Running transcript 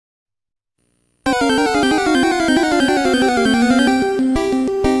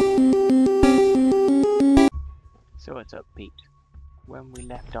What's up, Pete? When we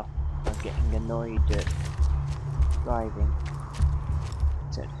left off, I was getting annoyed at driving,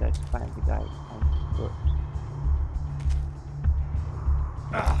 so I decided to find the guy on foot.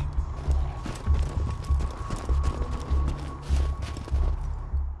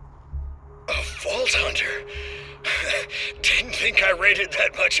 A Vault Hunter? Didn't think I rated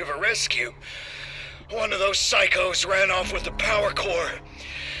that much of a rescue. One of those psychos ran off with the power core.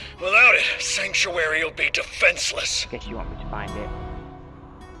 Without it, Sanctuary will be defenseless. Guess you want me to find it.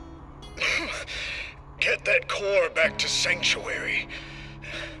 Get that core back to Sanctuary.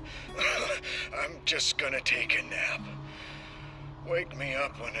 I'm just gonna take a nap. Wake me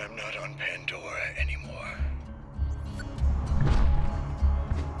up when I'm not on Pandora anymore.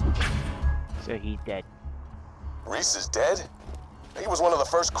 So he's dead. Reese is dead? He was one of the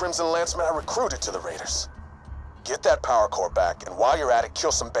first Crimson Lancemen I recruited to the Raiders. Get that power core back, and while you're at it,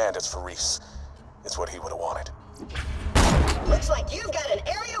 kill some bandits for Reese. It's what he would have wanted. Looks like you've got an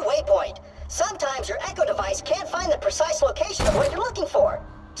area waypoint. Sometimes your Echo device can't find the precise location of what you're looking for.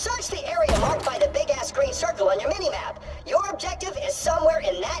 Search the area marked by the big-ass green circle on your minimap. Your objective is somewhere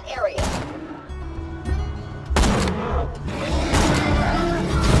in that area.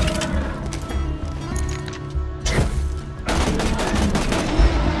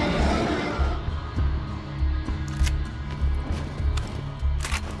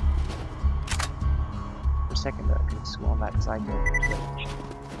 For a second though, I could have sworn that psycho glitched.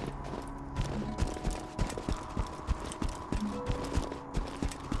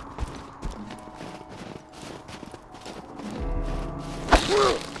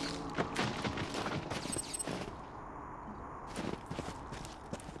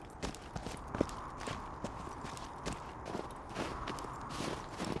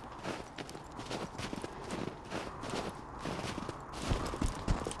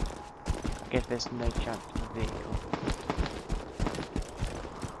 I guess there's no chance of a vehicle.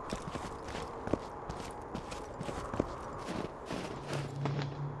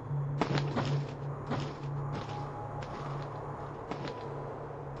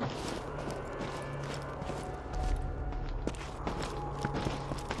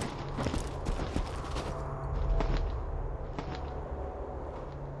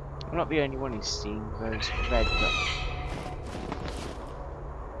 I'm not the only one who's seen those red dots.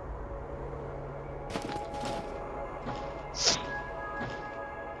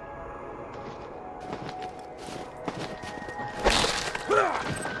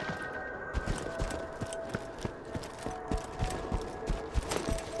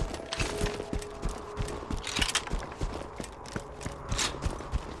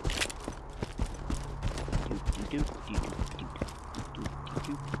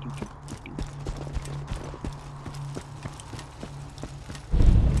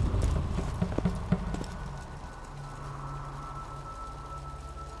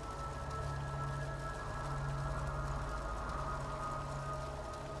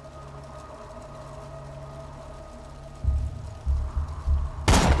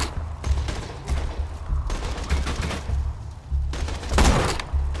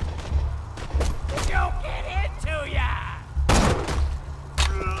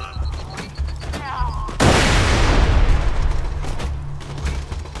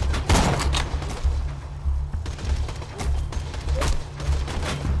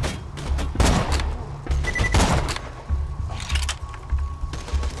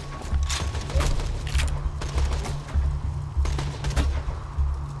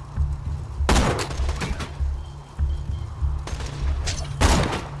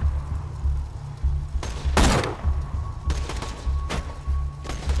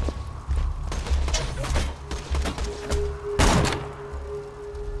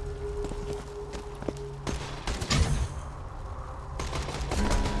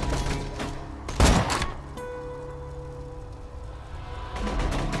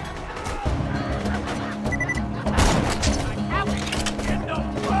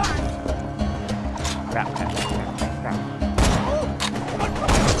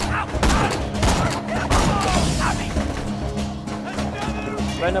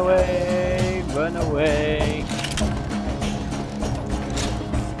 Run away! Run away!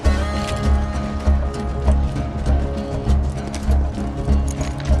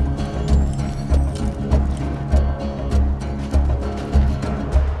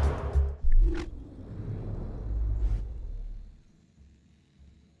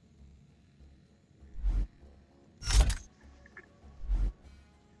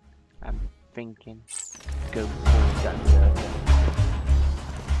 I'm thinking, go for Dunder.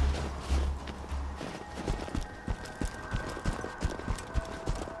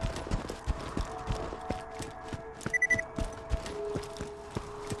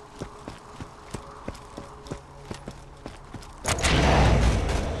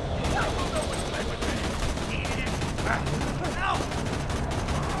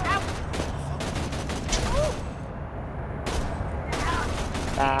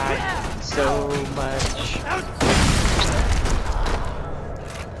 so much.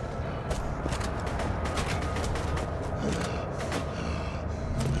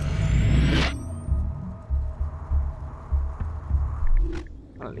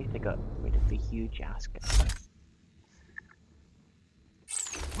 Well, at least I got rid of the huge ass guy.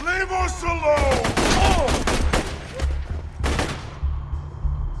 Leave us alone! Oh!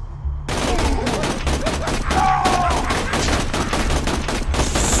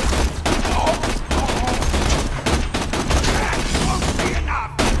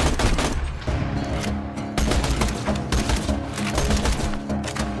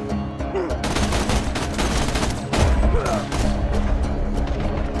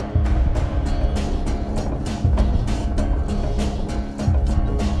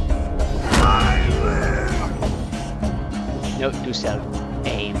 Note to self,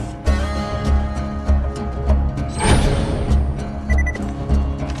 aim.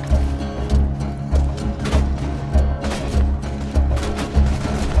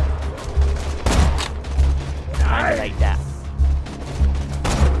 Not like that.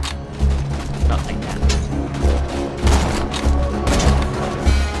 Not like that.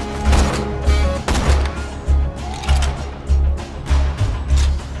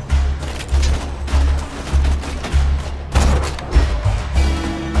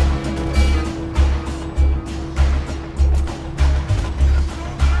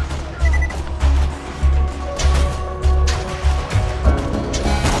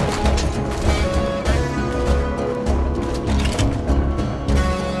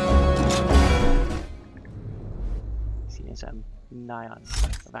 I'm nigh on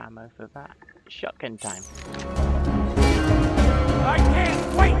of ammo for that. Shotgun time. I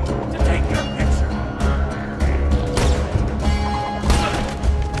can't wait to take your picture!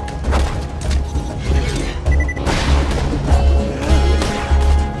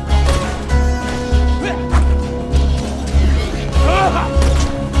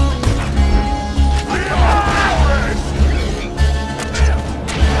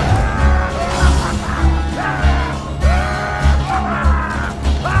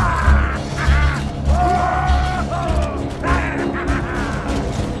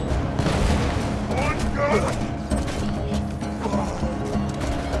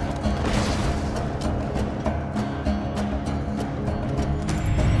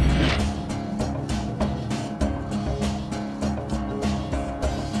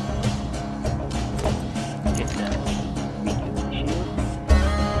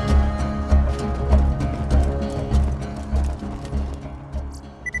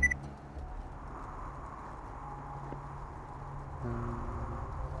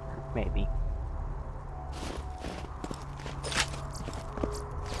 Maybe.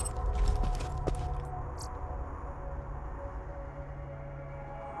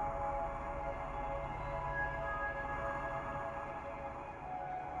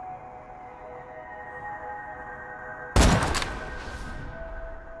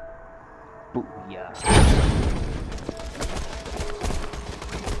 Booyah.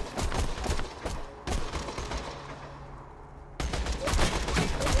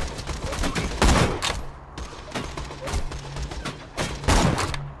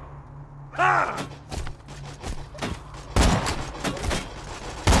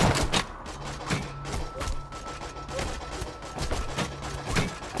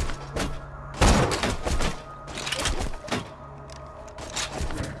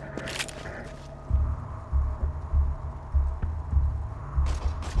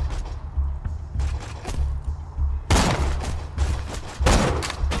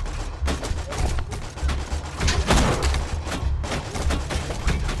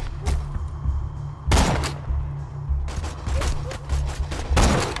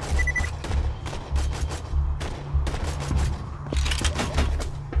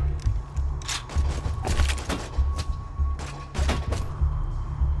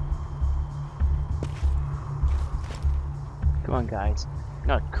 Come on, guys.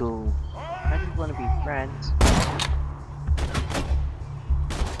 Not cool. I just want to be friends.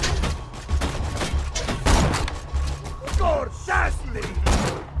 Gorgeously!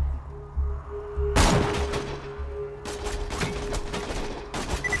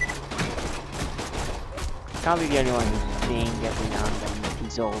 Can't be the only one who's seeing every now and then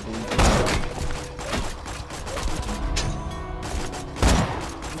dissolving.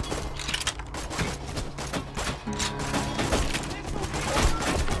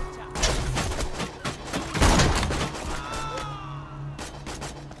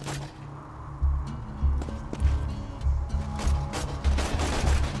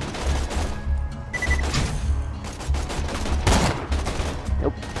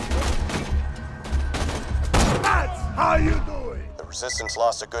 Nope. Resistance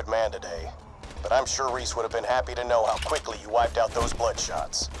lost a good man today, but I'm sure Reese would have been happy to know how quickly you wiped out those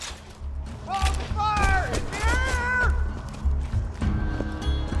bloodshots. Hold the fire! In the air!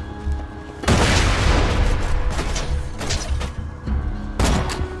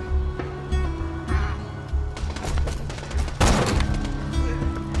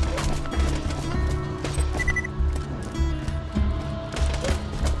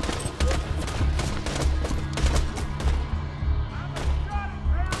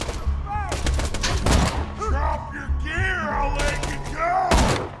 Drop your gear, I'll let you go!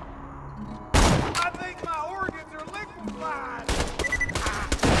 I think my organs are liquefied!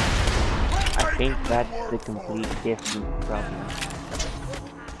 I think that's the complete different problem.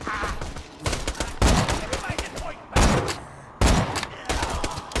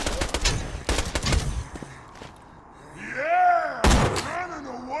 Yeah! Running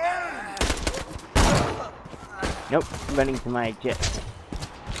away! Nope, running to my jet.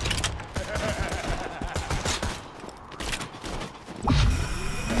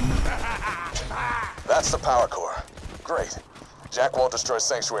 That's the power core. Great. Jack won't destroy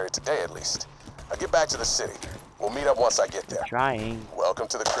Sanctuary today, at least. I'll get back to the city. We'll meet up once I get there. Trying. Welcome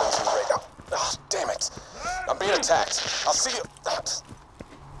to the Crimson Raid. Oh, damn it. I'm being attacked. I'll see you.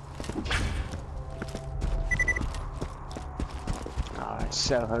 Oh, I was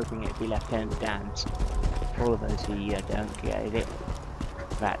so hoping it'd be Lieutenant Dan's. For all of those who don't get it,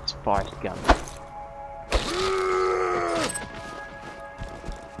 that's Forrest Gump.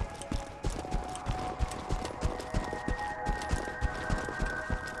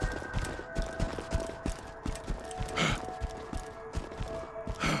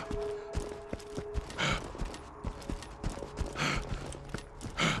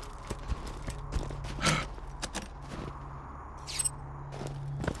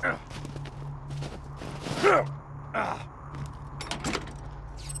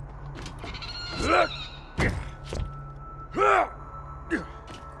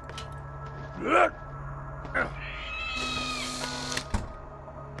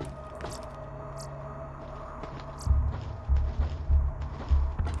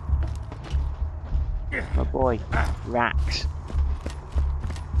 My boy, Rax.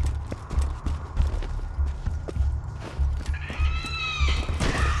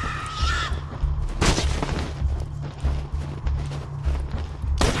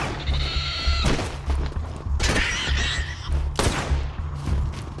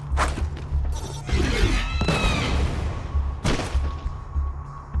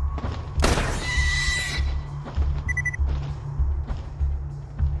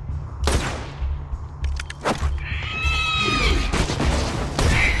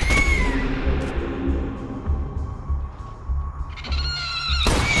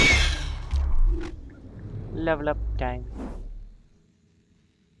 Level up time.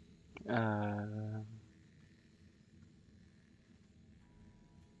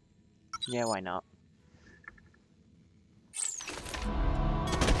 Yeah, why not?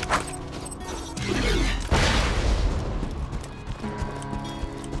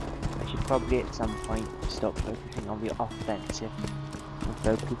 I should probably at some point stop focusing on the offensive and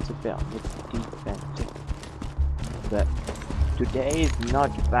focus a bit on the defensive. But today is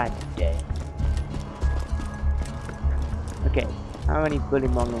not a bad day. Okay, how many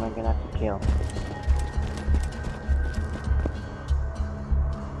bullymong am I gonna have to kill?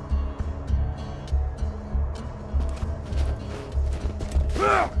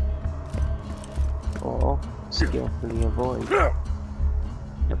 Or skillfully avoid.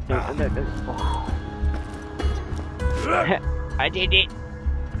 Nope, no. Oh. I did it!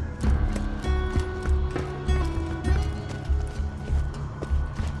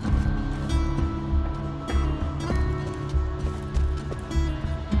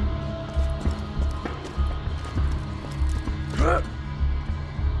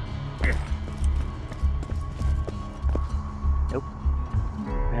 Nope.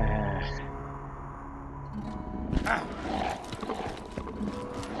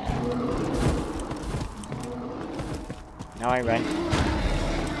 Now I run.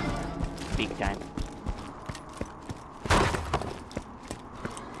 Big time.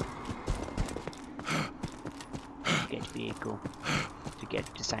 Get vehicle to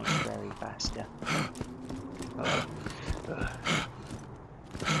get to Sanctuary faster.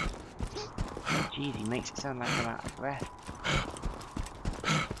 Jeez, he makes it sound like I'm out of breath.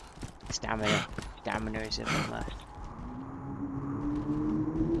 Stamina. Stamina is a must.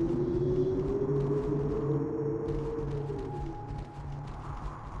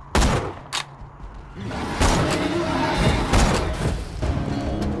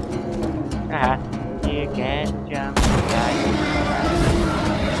 You can't jump, guys.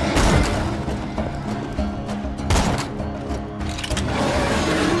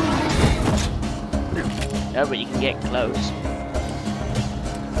 Nobody can get close.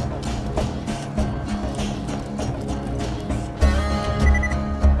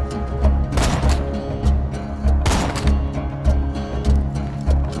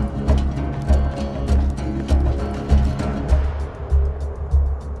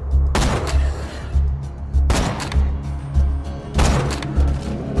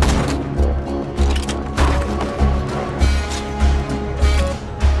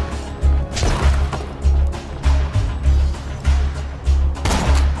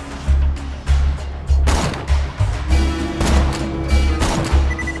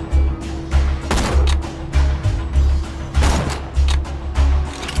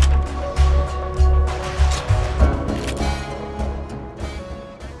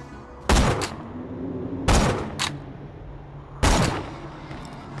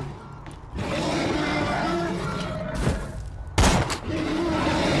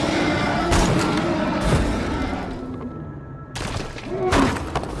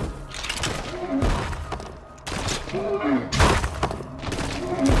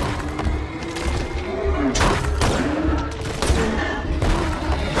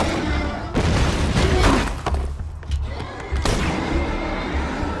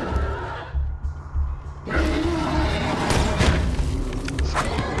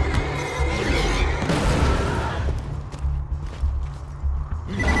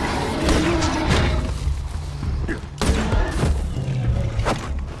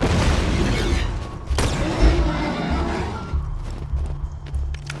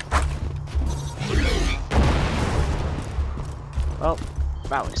 Well,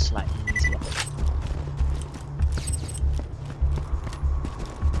 that was slightly easier.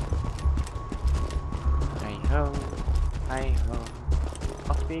 Hey-ho, hey-ho,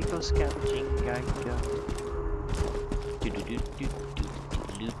 off we go scavenging, I go.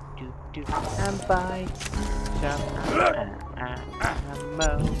 Do-do-do-do-do-do-do-do-do, and buy some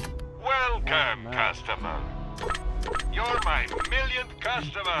ammo. Welcome, customer. You're my millionth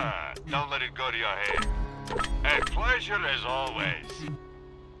customer. Don't let it go to your head. A pleasure as always.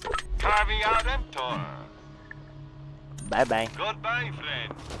 Caveat emptor. Bye-bye. Goodbye,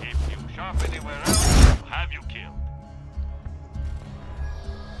 friend. If you shop anywhere else, I'll have you killed.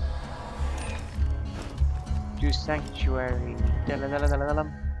 To sanctuary.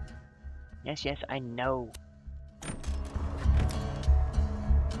 Da-la-la-la-la-la-lam. Yes, yes, I know.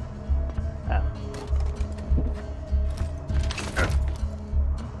 Oh.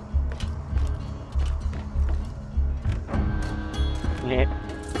 Yeah.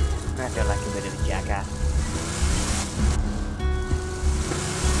 I feel like a bit of a jackass.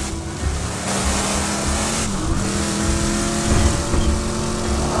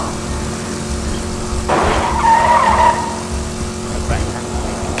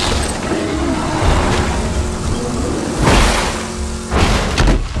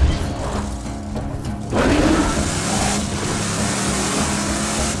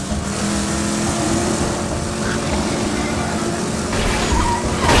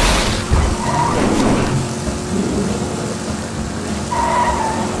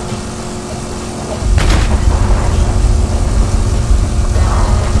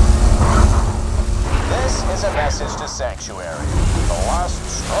 Sanctuary, the last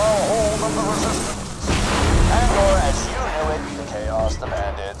stronghold of the Resistance. And/or, as you knew it, the Chaos, the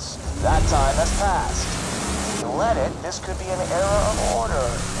Bandits. That time has passed. If you let it, this could be an era of order,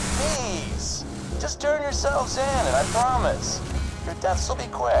 peace. Just turn yourselves in, and I promise, your deaths will be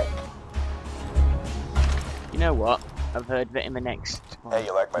quick. You know what? I've heard that in the next one, Hey,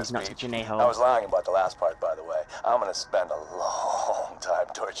 you like my he's not speech? such an a-hole. I was lying about the last part, by the way. I'm gonna spend a long time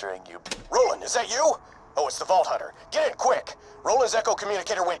torturing you. Roland, is that you? Oh, it's the Vault Hunter. Get in, quick! Roland's Echo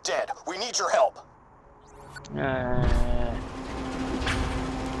communicator went dead. We need your help.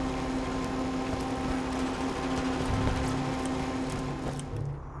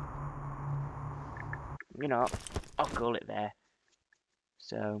 You know, I'll call it there.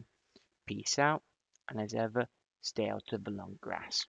 So, peace out, and as ever, stay out of the long grass.